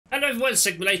everyone,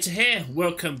 Sigmulator here.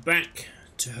 Welcome back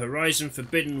to Horizon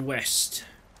Forbidden West.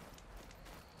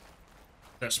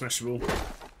 That's smashable.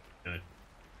 No.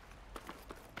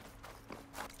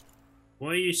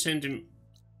 Why are you sending...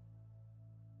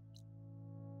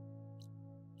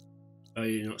 Oh,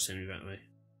 you're not sending me that way.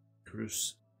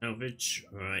 Cruise salvage.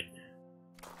 Alright.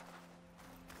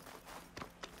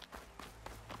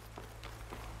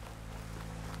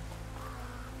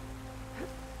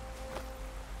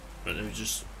 Right, let me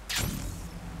just...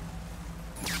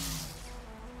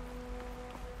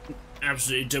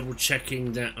 Absolutely double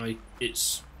checking that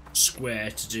it's square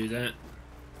to do that.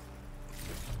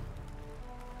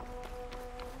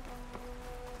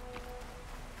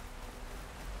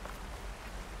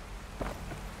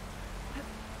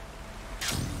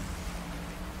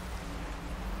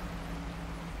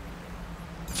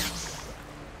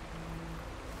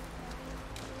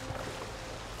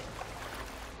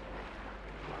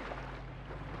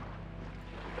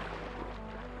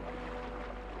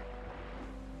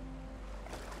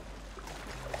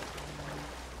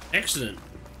 Excellent.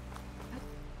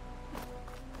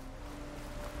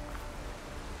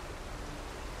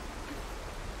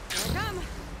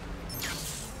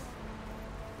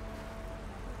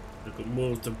 We've got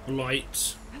more of the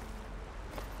blight.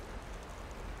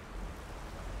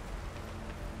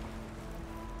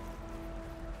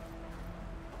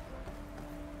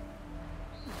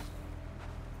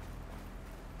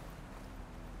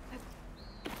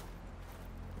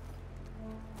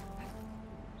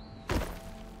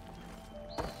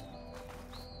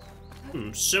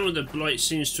 Some of the blight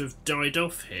seems to have died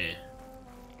off here.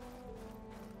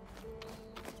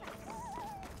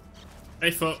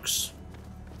 Hey, Fox.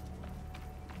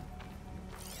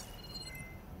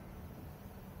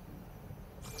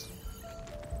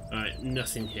 Alright,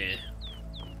 nothing here.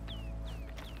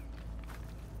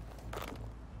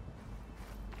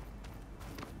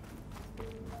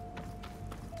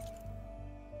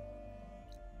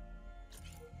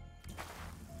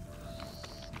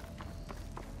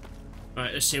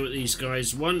 Right, let's see what these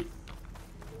guys want.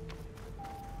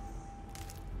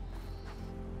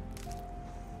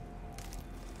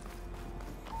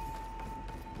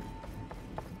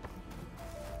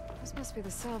 This must be the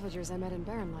salvagers I met in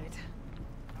Barren Light.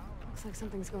 Looks like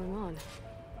something's going on.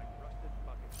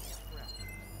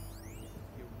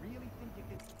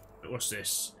 What's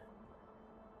this?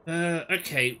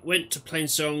 Okay, went to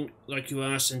Plainsong like you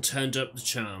asked and turned up the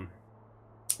charm.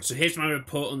 So here's my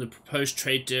report on the proposed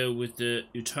trade deal with the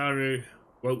Utaru.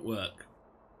 Won't work.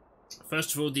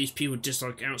 First of all, these people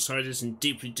dislike outsiders and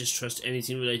deeply distrust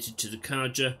anything related to the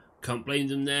Karja. Can't blame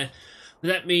them there. But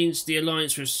that means the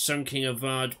alliance with Sun King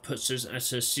Avad puts us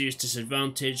at a serious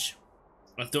disadvantage.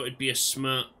 I thought it'd be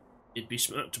smart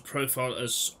to profile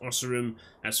as Osserum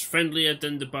as friendlier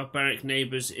than the barbaric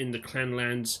neighbours in the clan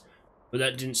lands, but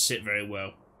that didn't sit very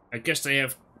well. I guess they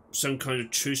have some kind of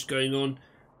truce going on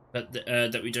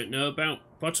that we don't know about.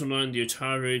 Bottom line, the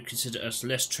Utaru consider us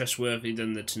less trustworthy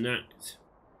than the Tanakh.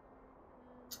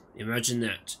 Imagine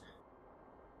that.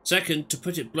 Second, to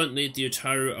put it bluntly, the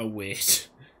Utaru are weird.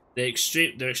 They're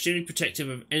extremely protective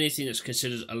of anything that's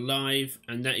considered alive,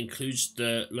 and that includes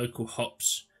the local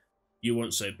hops you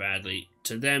want so badly.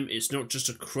 To them, it's not just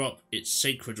a crop, it's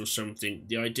sacred or something.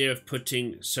 The idea of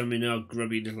putting some in our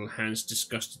grubby little hands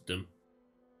disgusted them.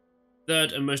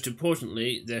 Third, and most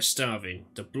importantly, they're starving.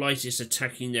 The blight is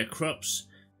attacking their crops,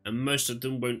 and most of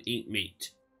them won't eat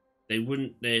meat. They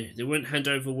won't hand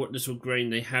over what little grain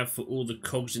they have for all the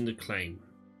cogs in the claim.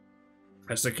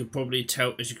 As you could probably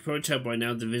tell by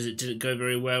now, the visit didn't go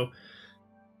very well.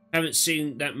 Haven't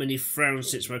seen that many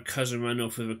frowns since my cousin ran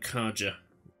off with a Karja.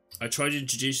 I tried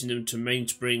introducing them to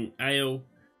Mainspring Ale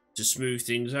to smooth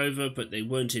things over, but they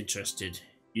weren't interested.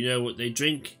 You know what they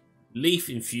drink? Leaf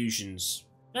infusions.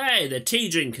 Hey, they're tea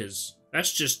drinkers.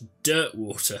 That's just dirt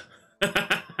water. You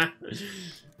know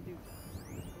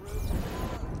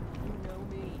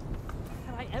me.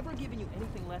 Have I ever given you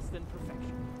anything less than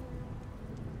perfection?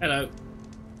 Hello.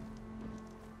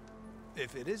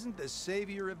 If it isn't the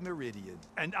savior of Meridian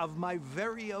and of my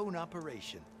very own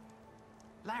operation.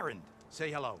 Laren,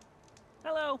 say hello.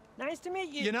 Hello, nice to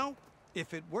meet you. You know,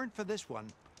 if it weren't for this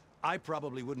one, I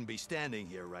probably wouldn't be standing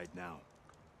here right now.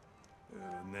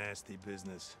 Nasty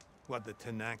business. What the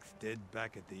Tanakh did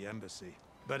back at the embassy.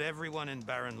 But everyone in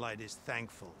Barren Light is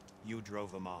thankful you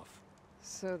drove them off.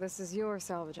 So this is your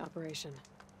salvage operation.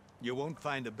 You won't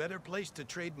find a better place to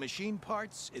trade machine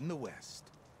parts in the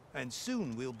West. And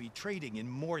soon we'll be trading in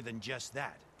more than just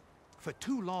that. For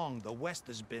too long, the West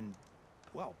has been,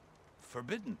 well,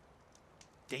 forbidden.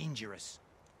 Dangerous.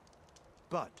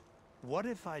 But what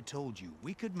if I told you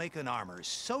we could make an armor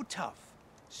so tough,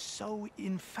 so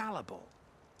infallible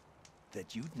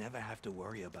that you'd never have to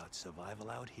worry about survival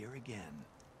out here again.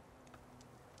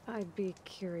 I'd be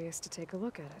curious to take a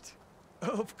look at it.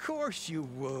 Of course you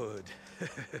would.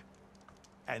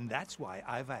 And that's why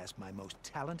I've asked my most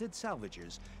talented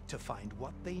salvagers to find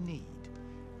what they need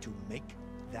to make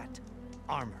that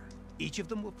armor. Each of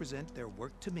them will present their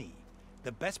work to me.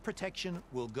 The best protection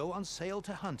will go on sale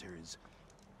to hunters,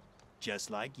 just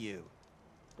like you.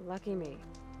 Lucky me.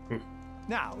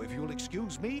 Now, if you'll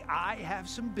excuse me, I have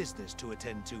some business to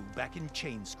attend to back in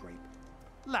Chainscrape.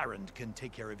 Larrand can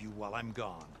take care of you while I'm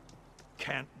gone.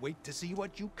 Can't wait to see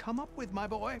what you come up with, my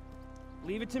boy.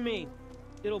 Leave it to me.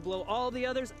 It'll blow all the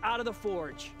others out of the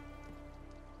forge.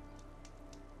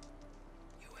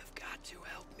 You have got to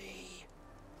help me.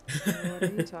 What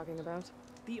are you talking about?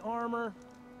 The armor.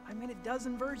 I made a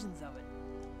dozen versions of it,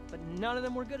 but none of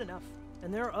them were good enough.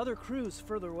 And there are other crews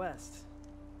further west.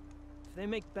 If they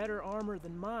make better armor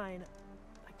than mine,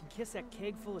 I can kiss that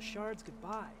keg full of shards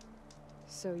goodbye.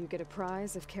 So you get a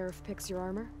prize if Karif picks your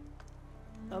armor?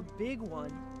 A big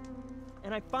one.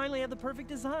 And I finally have the perfect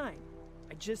design.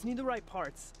 I just need the right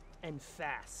parts, and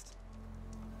fast.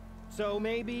 So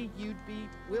maybe you'd be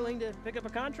willing to pick up a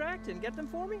contract and get them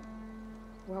for me?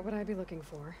 What would I be looking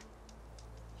for?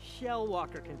 Shell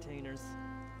walker containers.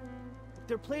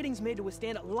 Their plating's made to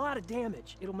withstand a lot of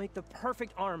damage. It'll make the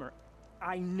perfect armor.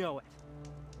 I know it.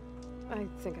 I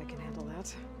think I can handle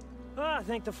that. Ah,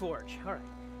 thank the forge. All right.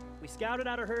 We scouted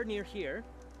out a herd near here.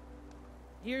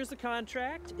 Here's the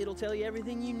contract. It'll tell you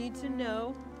everything you need to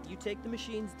know. You take the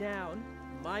machines down.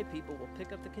 My people will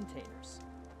pick up the containers.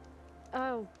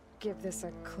 I'll give this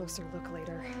a closer look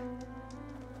later.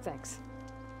 Thanks.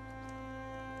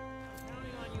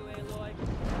 Counting on you, Aloy.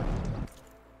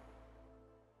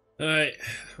 Alright,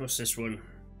 what's this one?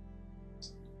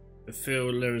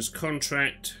 Fulfill Lyra's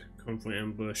contract, convoy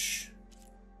ambush.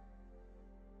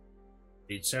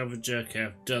 Need salvager, okay,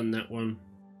 I've done that one.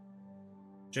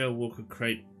 Jail Walker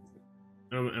crate.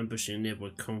 Armor ambushing a nearby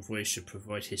convoy should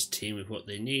provide his team with what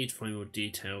they need. Find more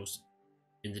details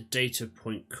in the data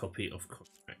point copy of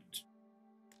contract.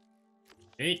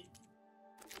 Okay.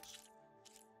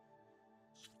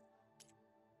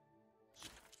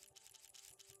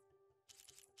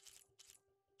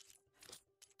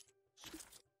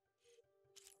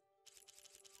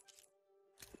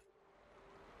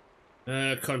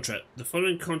 Contract. The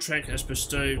following contract, as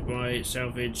bestowed by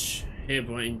Salvage,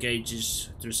 hereby engages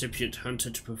the recipient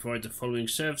hunter to provide the following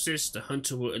services. The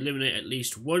hunter will eliminate at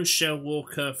least one shell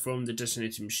walker from the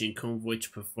designated machine convoy to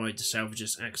provide the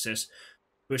salvagers access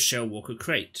to a shell walker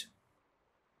crate.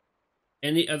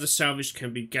 Any other salvage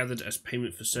can be gathered as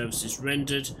payment for services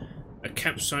rendered. A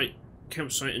campsite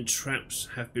and traps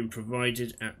have been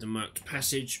provided at the marked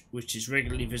passage, which is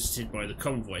regularly visited by the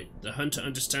convoy. The hunter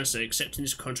understands that accepting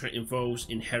this contract involves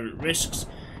inherent risks,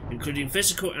 including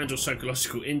physical and or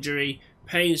psychological injury,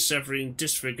 pain, suffering,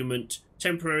 disfigurement,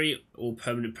 temporary or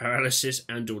permanent paralysis,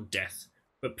 and or death.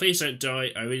 But please don't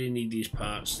die, I really need these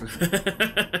parts.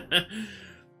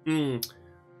 I'm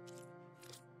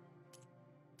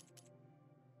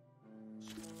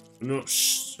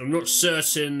not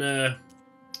certain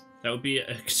that would be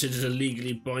considered a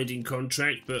legally binding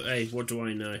contract, but hey, what do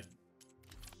I know?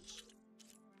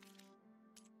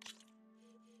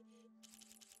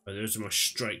 Oh, those are my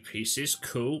strike pieces,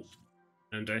 cool.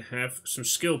 And I have some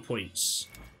skill points.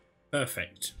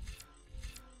 Perfect.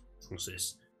 What's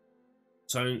this?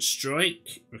 Silent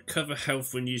Strike. Recover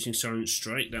health when using Silent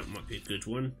Strike, that might be a good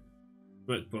one.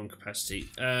 Smoke bomb capacity.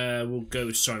 We'll go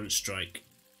with Silent Strike.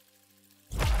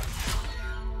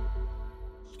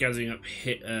 Gathering up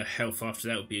health after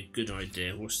that would be a good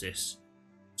idea. What's this?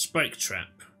 Spike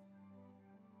Trap.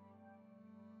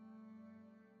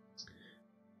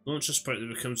 Launch a spike that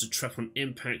becomes a trap on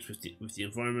impact with the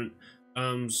environment.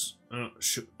 Arms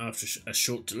after a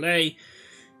short delay.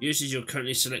 Uses your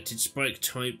currently selected spike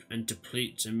type and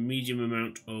depletes a medium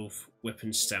amount of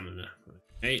weapon stamina.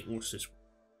 Okay, what's this?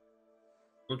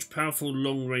 Launch a powerful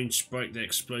long-range spike that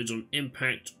explodes on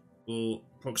impact or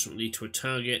approximately to a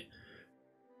target.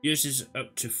 Uses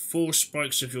up to 4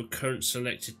 spikes of your current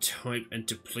selected type and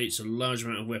depletes a large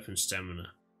amount of weapon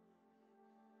stamina.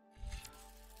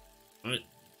 Right.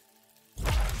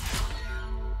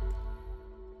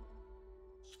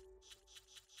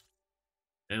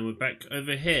 And we're back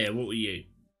over here. What were you?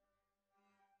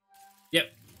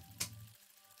 Yep.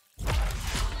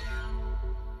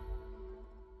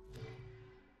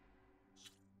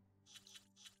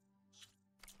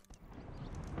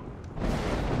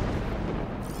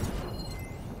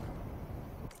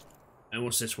 And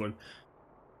what's this one?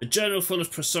 A journal full of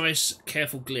precise,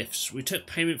 careful glyphs. We took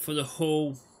payment for the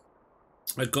haul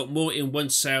I've got more in one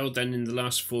sale than in the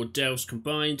last 4 delves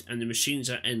combined, and the machines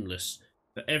are endless.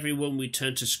 For every one we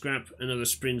turn to scrap, another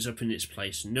springs up in its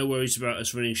place. No worries about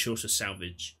us running short of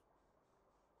salvage.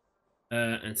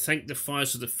 And thank the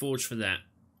fires of the forge for that.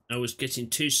 I was getting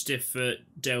too stiff for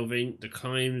delving, the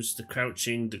climbs, the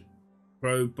crouching, the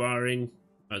crowbarring.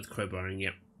 The crowbarring,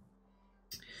 yeah.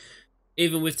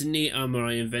 Even with the knee armour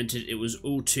I invented, it was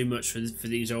all too much for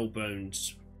these old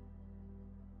bones.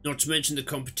 Not to mention the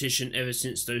competition ever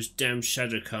since those damn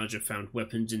shadow cards have found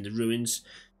weapons in the ruins.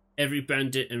 Every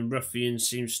bandit and ruffian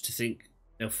seems to think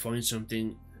they'll find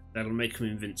something that'll make them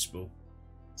invincible.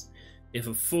 If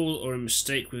a fall or a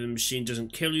mistake with a machine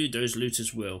doesn't kill you, those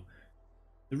looters will.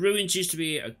 The ruins used to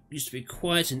be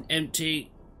quiet and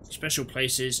empty, special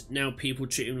places. Now people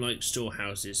treat them like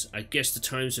storehouses. I guess the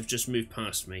times have just moved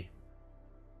past me.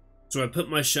 So I put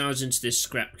my shards into this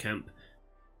scrap camp.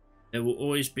 There will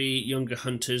always be younger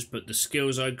hunters, but the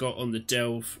skills I got on the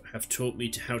delve have taught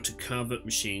me how to carve up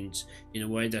machines in a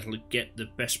way that'll get the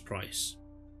best price.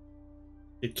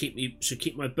 Should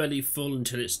keep my belly full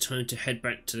until it's time to head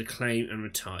back to the claim and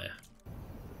retire.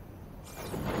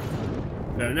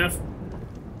 Fair enough.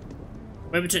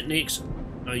 Weapon techniques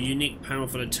are unique,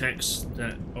 powerful attacks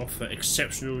that offer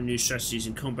exceptional new strategies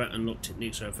in combat, and lock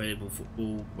techniques are available for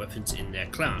all weapons in their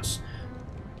class.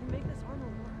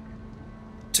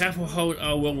 Tap or hold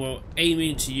R1 while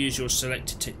aiming to use your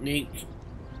selected technique.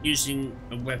 Using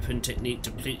a weapon technique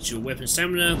depletes your weapon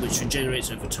stamina, which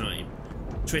regenerates over time.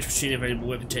 Switch between available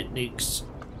weapon techniques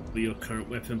for your current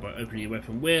weapon by opening your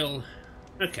weapon wheel.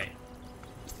 Okay.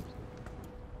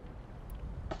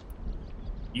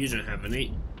 You don't have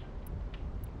any.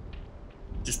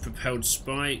 Just propelled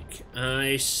spike.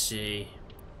 I see.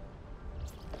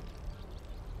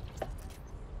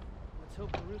 Let's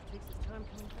hope the roof takes its time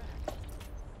coming back.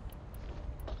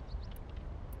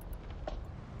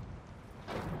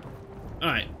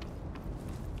 Alright.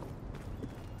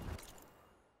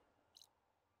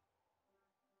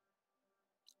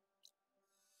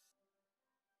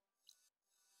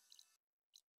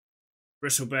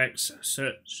 Bristlebacks,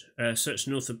 search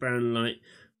north of Barren Light,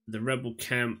 the rebel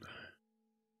camp.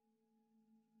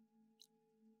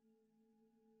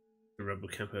 The rebel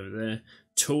camp over there.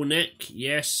 Tallneck,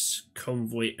 yes.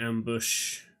 Convoy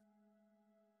ambush.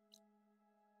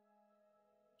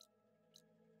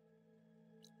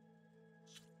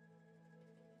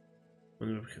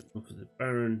 North of the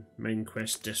Baron, main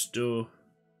quest, Death's Door.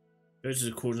 Go to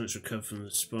the coordinates recovered from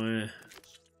the spire.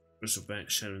 Bristleback,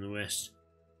 shadow in the west.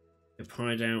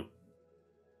 Hideout.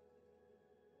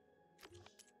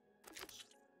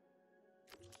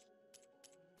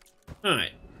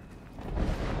 Alright.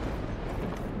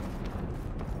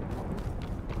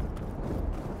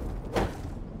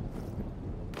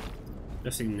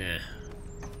 Nothing there.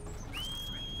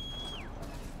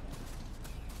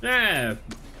 Ah!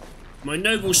 My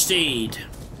noble steed!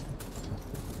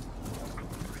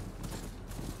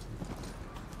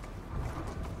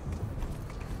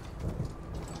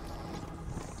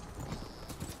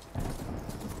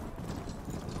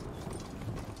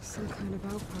 Some kind of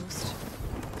outpost.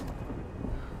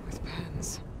 With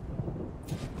pens.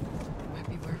 Might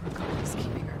be where Regal is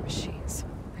keeping our machines.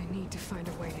 I need to find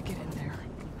a way to get in there.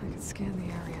 I can scan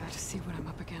the area to see what I'm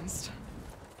up against.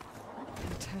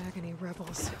 And tag any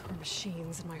rebels or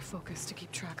machines in my focus to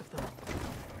keep track of them.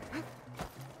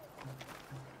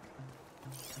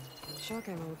 Shock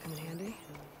ammo would come in handy.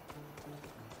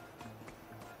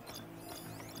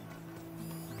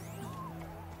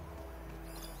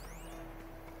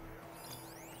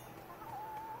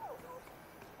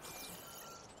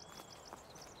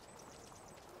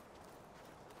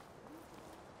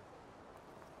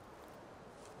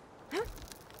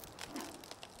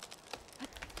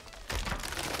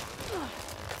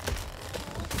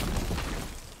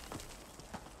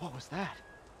 What was that?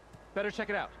 Better check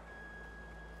it out.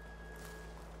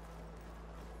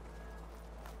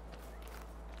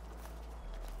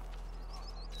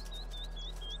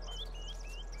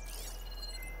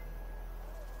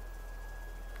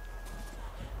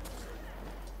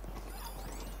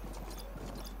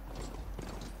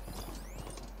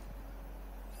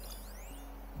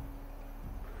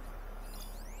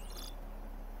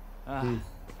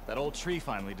 That old tree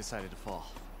finally decided to fall.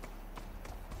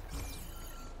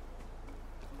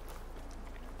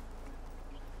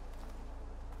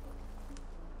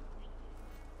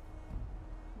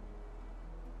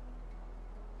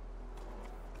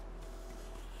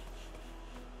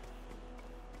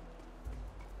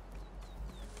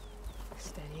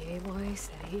 Steady, Aloy,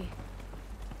 steady.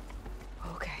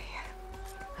 Okay,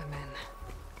 I'm in.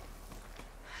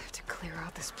 I have to clear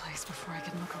out this place before I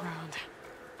can look around.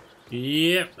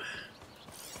 Yep.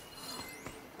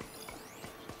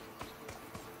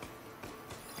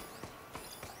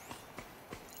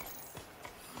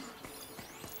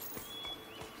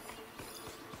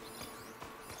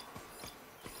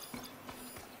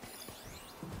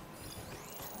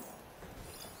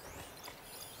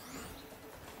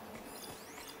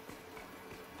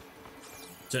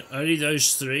 So only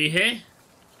those three here?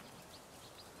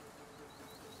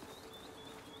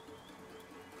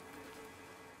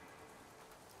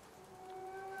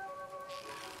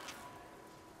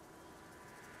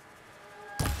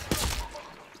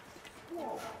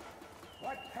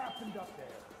 What happened up there?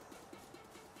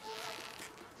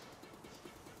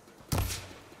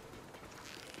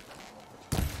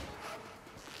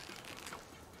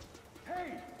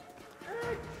 Hey!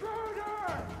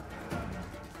 Intruder!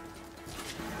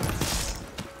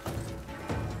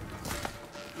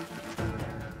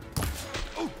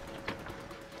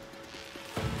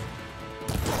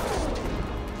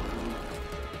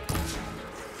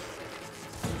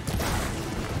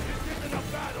 This isn't a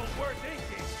battle worth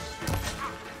inking!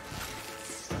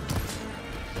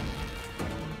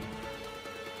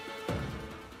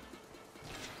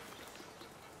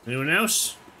 Anyone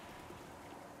else?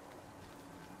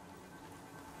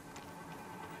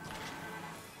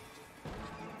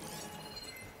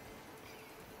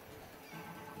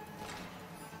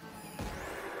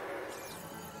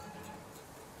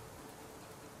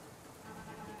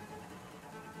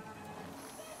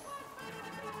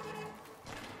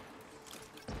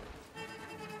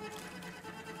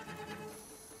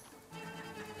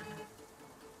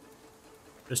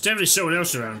 There's definitely someone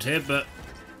else around here, but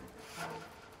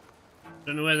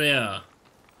don't know where they are.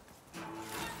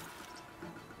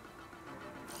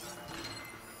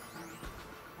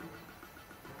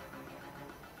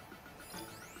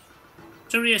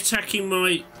 Somebody attacking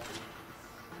my...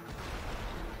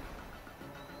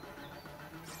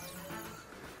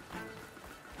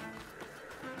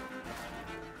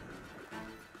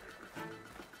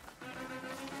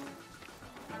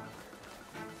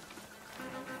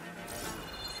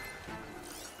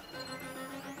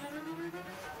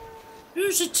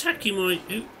 Who's attacking my...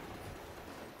 Who?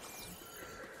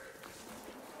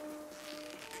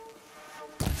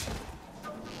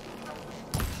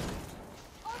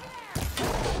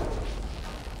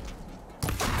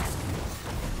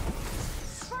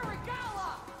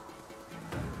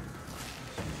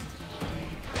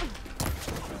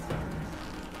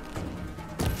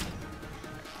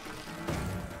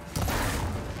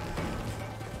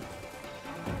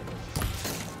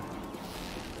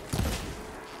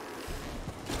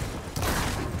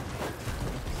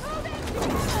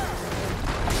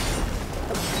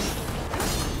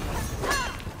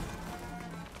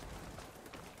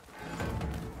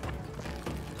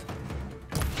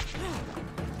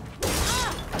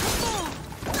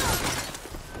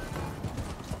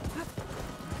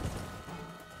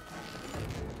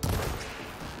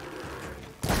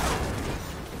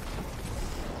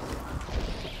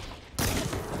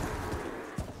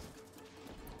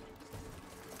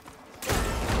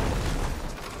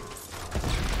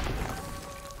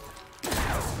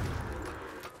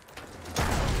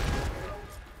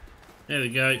 There we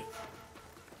go.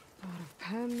 A lot of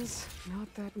pens,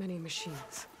 not that many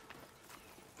machines.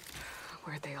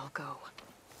 Where'd they all go?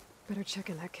 Better check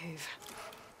in that cave.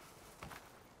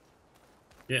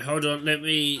 Yeah, hold on, let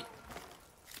me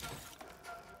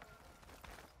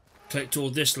collect all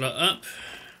this lot up.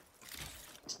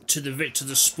 To the victor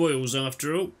the spoils,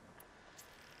 after all.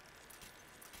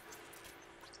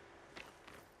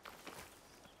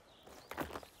 Oh,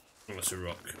 that's a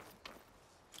rock.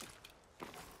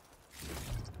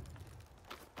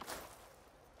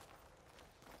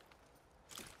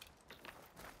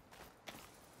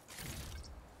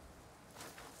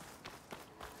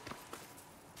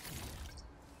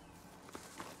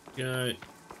 Go.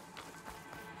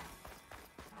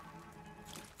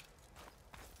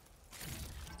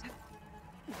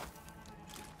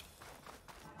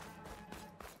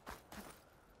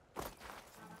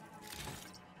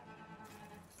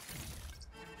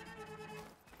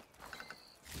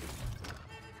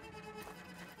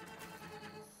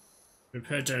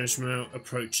 Repair damage mount,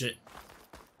 approach it.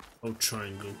 Hold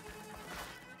triangle.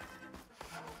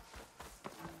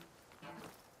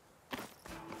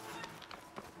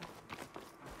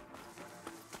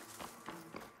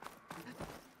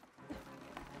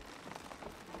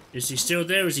 Is he still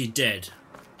there or is he dead?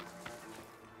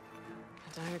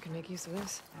 A diner can make use of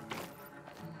this.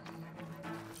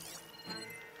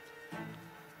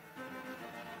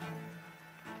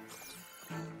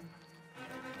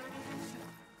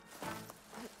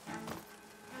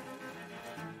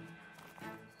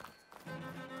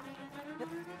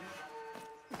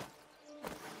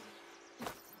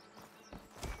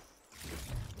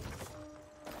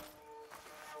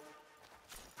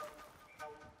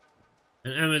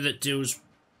 An ammo that deals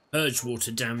purge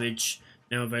water damage,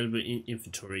 now available in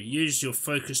inventory. Use your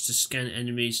focus to scan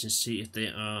enemies and see if they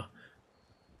are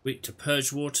weak to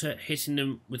purge water. Hitting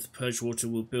them with purge water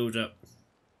will build up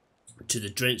to the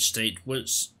drenched state.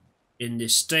 Once in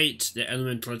this state, their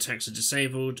elemental attacks are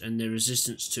disabled and their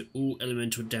resistance to all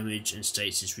elemental damage and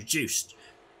states is reduced.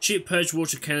 Shoot purge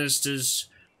water canisters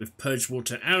with purge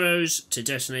water arrows to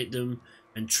detonate them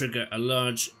and trigger a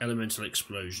large elemental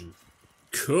explosion.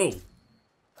 Cool.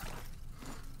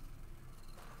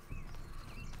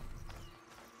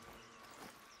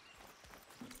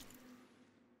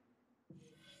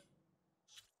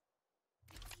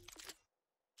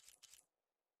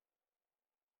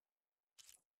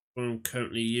 What I'm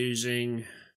currently using.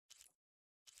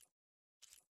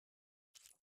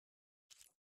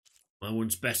 My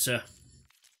one's better.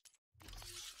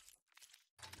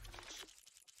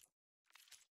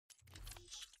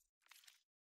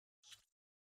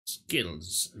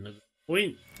 Skills. Another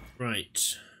point.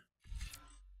 Right.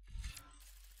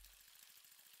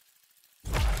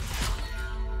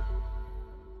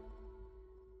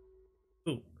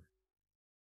 Cool.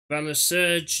 Valor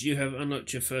Surge. You have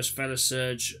unlocked your first Valor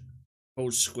Surge.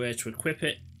 Hold square to equip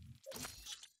it.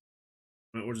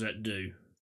 Right, what does that do?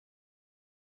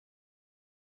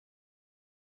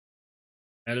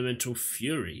 Elemental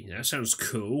Fury. That sounds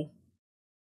cool.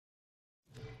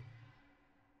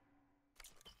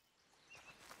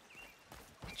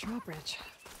 Drawbridge.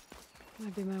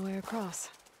 Might be my way across.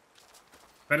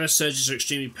 Valor Surges are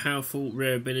extremely powerful,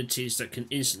 rare abilities that can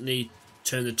instantly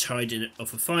turn the tide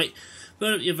of a fight.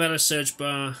 Burn up your Valor Surge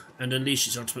bar and unleash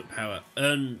its ultimate power.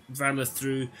 Earn Valor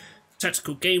through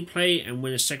tactical gameplay, and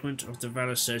when a segment of the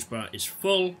Valor Surge bar is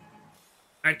full,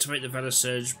 activate the Valor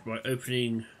Surge by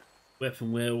opening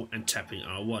Weapon Wheel and tapping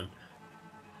R1.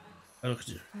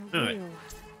 Alright.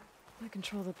 I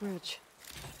control the bridge.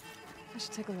 I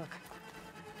should take a look.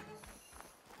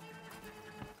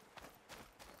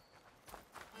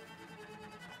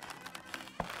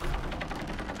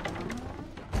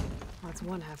 That's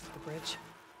one half of the bridge.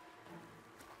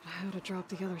 But how to drop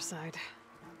the other side?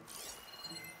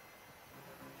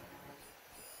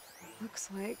 Looks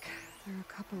like there are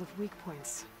a couple of weak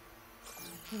points.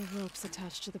 For the ropes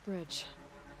attached to the bridge.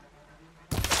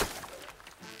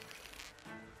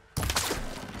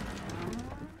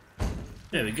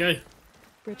 There we go.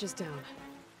 Bridge is down.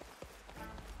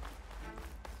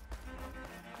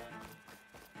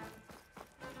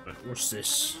 Right, what's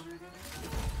this?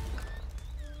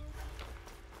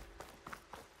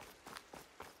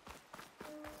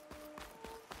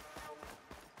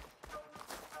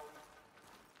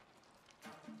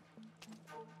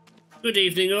 Good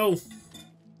evening, all.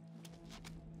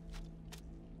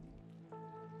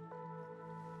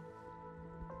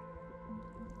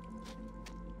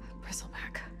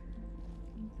 Bristleback.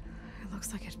 It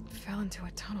looks like it fell into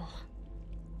a tunnel.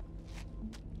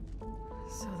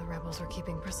 So the rebels were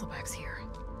keeping bristlebacks here.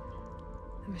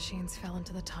 The machines fell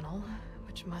into the tunnel,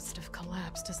 which must have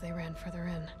collapsed as they ran further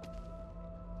in.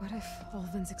 What if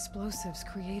Ulvin's explosives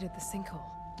created the sinkhole?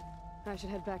 I should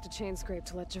head back to Chainscrape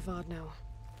to let Javad know.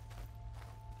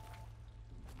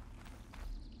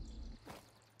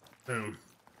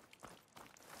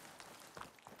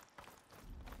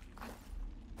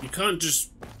 You can't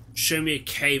just show me a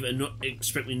cave and not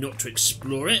expect me not to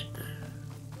explore it.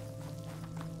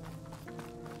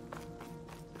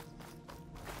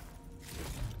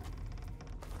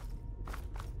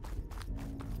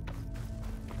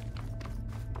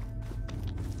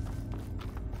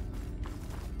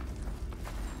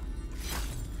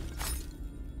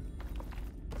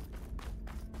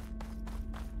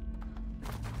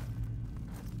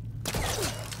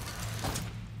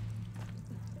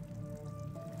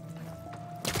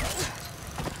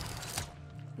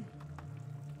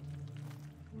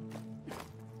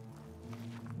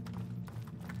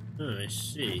 Oh, I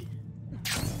see.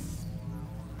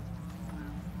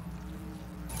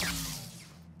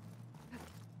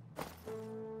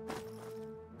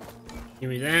 Give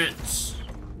me that.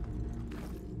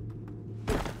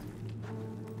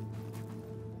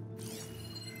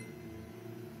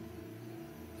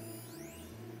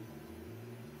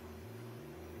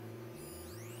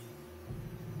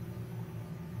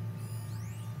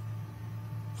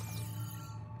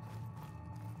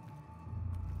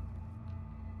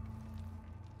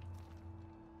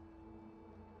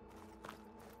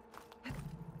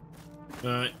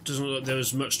 Doesn't look like there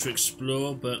was much to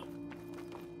explore, but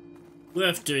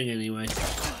worth doing anyway.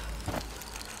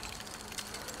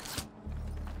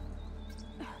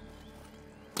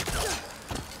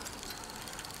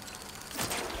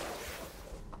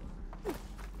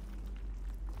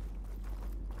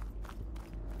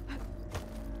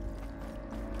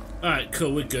 Alright,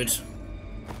 cool, we're good.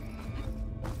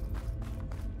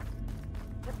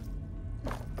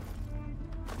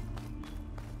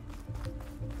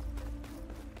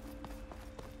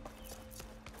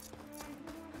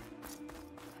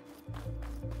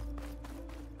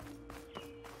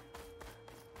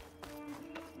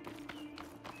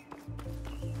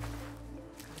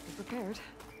 Be prepared.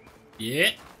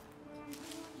 Yeah.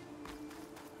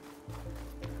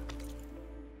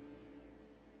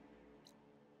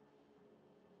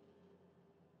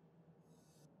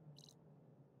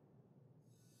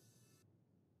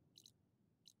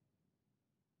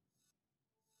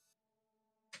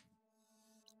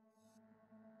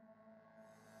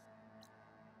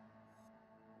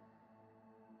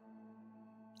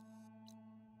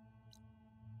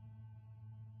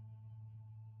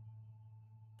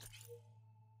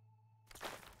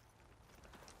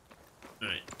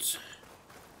 Right.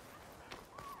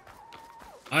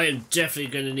 I am definitely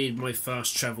going to need my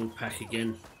fast travel pack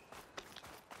again.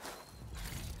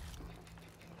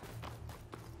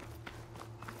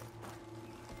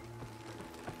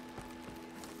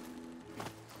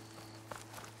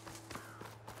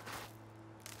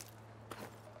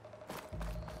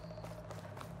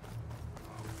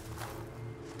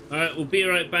 Alright, we'll be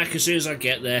right back as soon as I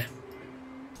get there.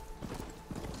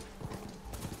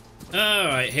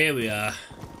 Alright, here we are.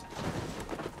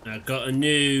 I've got a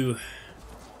new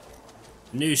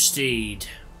steed.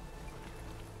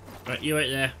 Right, you right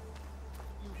there.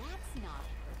 That's not.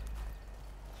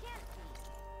 Can't be.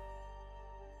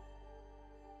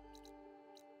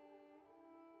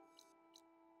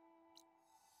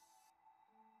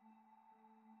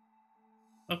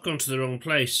 I've gone to the wrong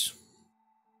place.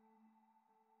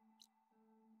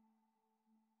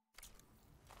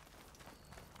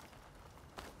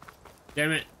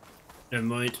 Damn it. Never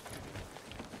mind.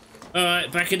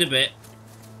 Alright, back in a bit.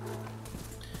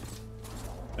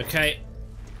 Okay.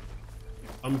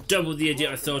 I'm double the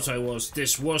idiot I thought I was.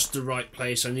 This was the right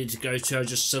place I need to go to. I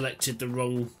just selected the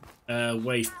wrong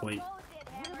waypoint.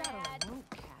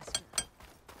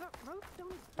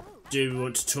 Do we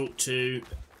want to talk to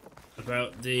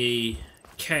about the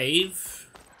cave?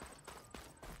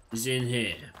 Is in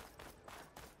here.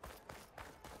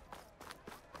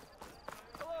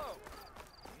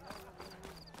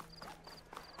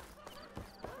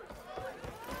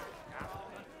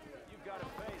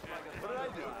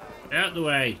 Out the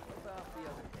way.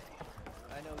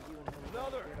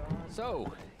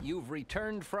 So, you've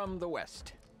returned from the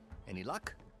west. Any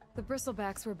luck? The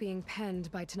bristlebacks were being penned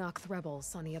by Tenakth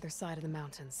rebels on the other side of the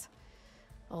mountains.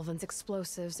 Ulvin's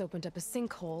explosives opened up a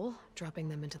sinkhole, dropping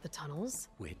them into the tunnels.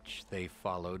 Which they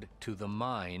followed to the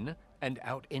mine and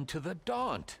out into the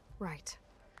Daunt. Right.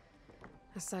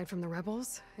 Aside from the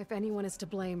rebels, if anyone is to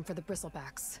blame for the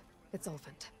bristlebacks, it's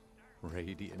Ulvin.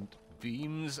 Radiant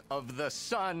beams of the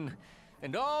sun.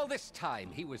 And all this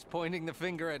time he was pointing the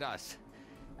finger at us.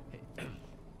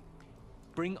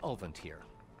 Bring Ulvin here.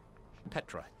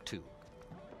 Petra, too.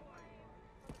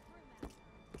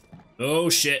 Oh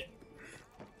shit.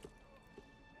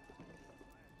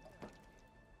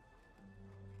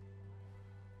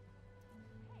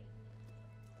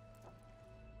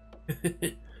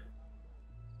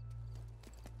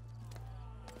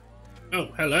 Oh,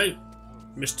 hello,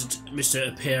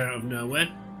 Mr. Appear out of nowhere.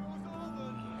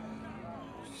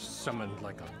 Summoned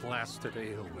like a blasted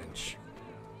ale winch.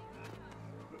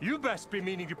 You best be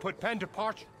meaning to put pen to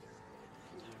parch.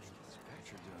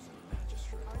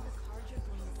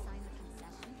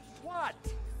 What?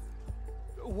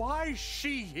 Why is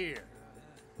she here?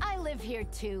 I live here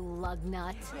too,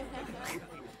 lugnut.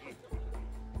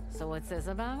 So what's this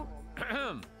about?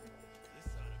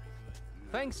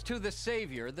 Thanks to the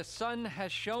Savior, the sun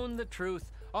has shown the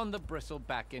truth on the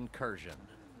bristleback incursion.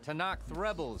 Tenakth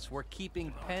rebels were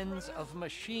keeping pens of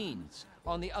machines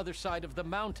on the other side of the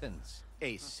mountains.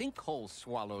 A sinkhole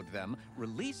swallowed them,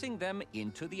 releasing them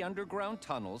into the underground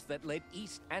tunnels that led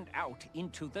east and out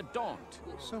into the Daunt.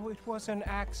 So it was an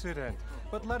accident.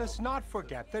 But let us not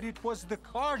forget that it was the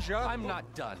Karja. I'm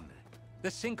not done. The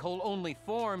sinkhole only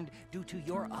formed due to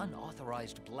your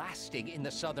unauthorized blasting in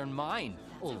the southern mine,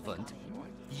 Ulvin.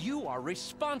 You are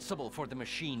responsible for the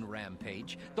machine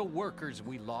rampage, the workers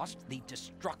we lost, the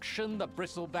destruction the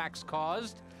bristlebacks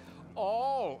caused.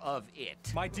 All of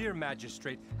it. My dear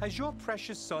magistrate, has your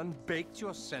precious son baked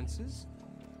your senses?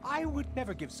 I would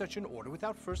never give such an order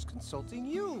without first consulting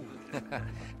you.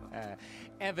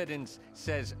 Evidence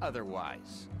says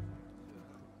otherwise.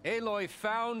 Aloy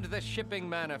found the shipping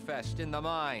manifest in the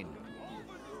mine.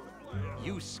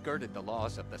 You skirted the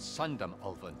laws of the Sundom,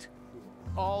 Ulvin.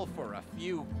 All for a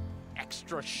few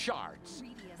extra shards.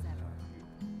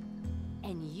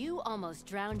 And you almost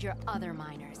drowned your other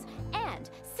miners. And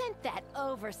sent that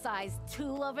oversized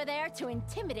tool over there to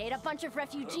intimidate a bunch of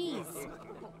refugees.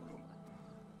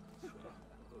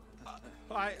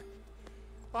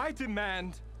 I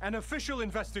demand an official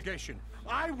investigation.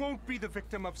 I won't be the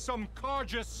victim of some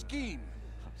Carja scheme.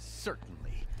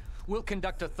 Certainly. We'll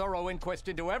conduct a thorough inquest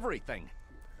into everything.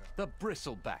 The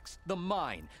bristlebacks, the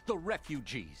mine, the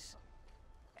refugees.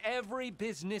 Every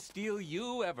business deal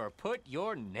you ever put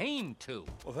your name to.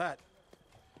 Well,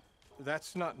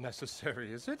 that's not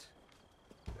necessary, is it?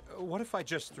 What if I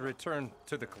just return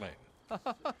to the claim?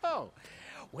 Oh,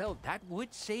 well, that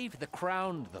would save the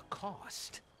Crown the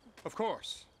cost. Of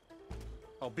course.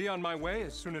 I'll be on my way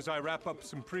as soon as I wrap up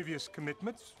some previous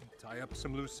commitments, tie up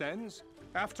some loose ends.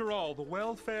 After all, the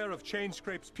welfare of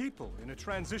Chainscrape's people in a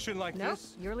transition like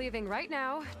this... Nope, you're leaving right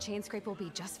now. Chainscrape will be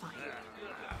just fine.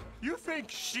 You think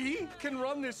she can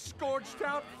run this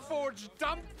scorched-out forged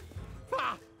dump?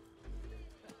 Ha!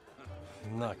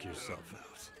 Knock yourself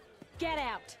out. Get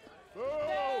out!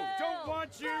 Oh, don't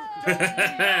want you!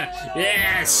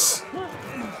 Yes!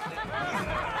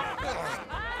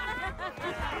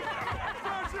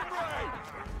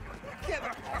 Get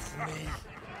off me!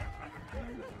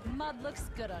 Mud looks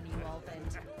good on you, Alvin.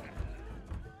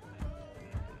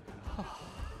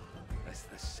 As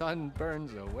the sun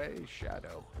burns away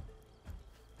shadow.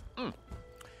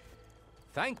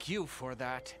 Thank you for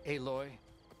that, Aloy.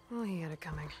 Well, he had it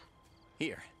coming.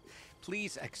 Here,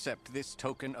 please accept this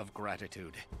token of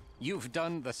gratitude. You've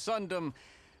done the Sundom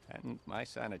and my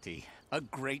sanity a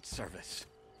great service.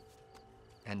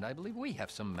 And I believe we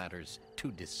have some matters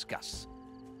to discuss.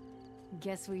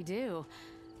 Guess we do.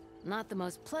 Not the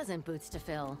most pleasant boots to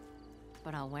fill,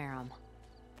 but I'll wear them.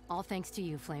 All thanks to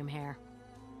you, Flamehair.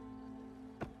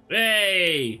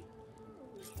 Hey!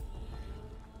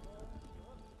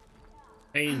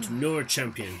 Aimed Nora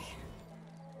champion.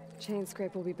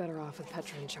 Chainscrape will be better off with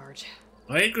Petra in charge.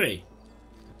 I agree.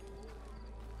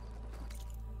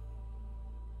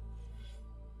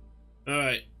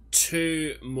 Alright,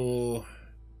 2 more.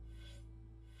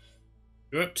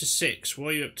 You're up to 6. Why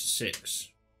are you up to 6?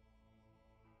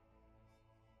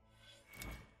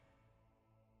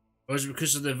 Or is it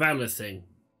because of the Valor thing?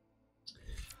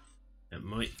 That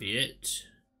might be it.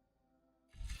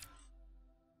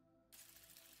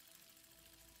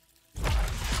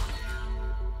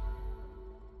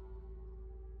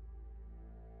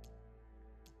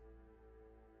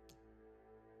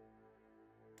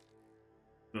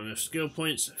 Not enough skill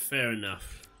points? Fair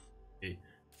enough. Okay.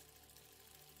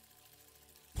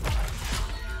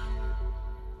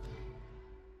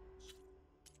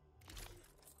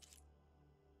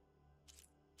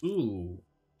 Ooh.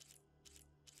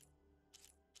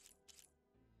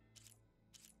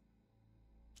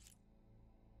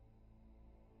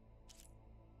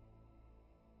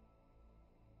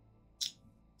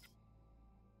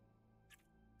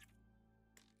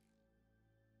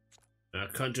 I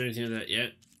can't do anything with that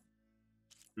yet.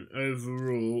 And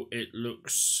overall, it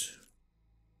looks...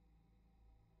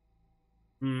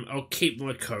 I'll keep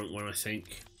my current one, I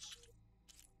think.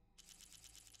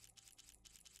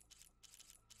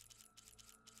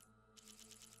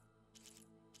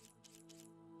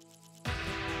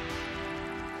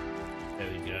 There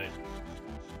we go.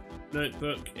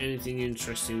 Notebook, anything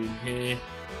interesting in here?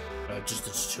 Just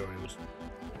the tutorials.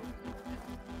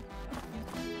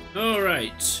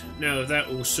 Alright, now that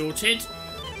all sorted,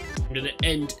 I'm going to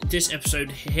end this episode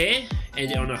here,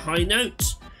 end it on a high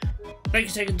note. Thank you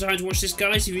for taking the time to watch this,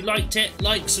 guys. If you liked it,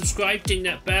 like, subscribe, ding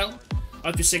that bell.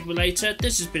 I've been Sigma later.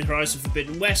 This has been Horizon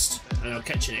Forbidden West, and I'll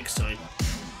catch you next time.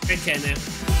 Take care now.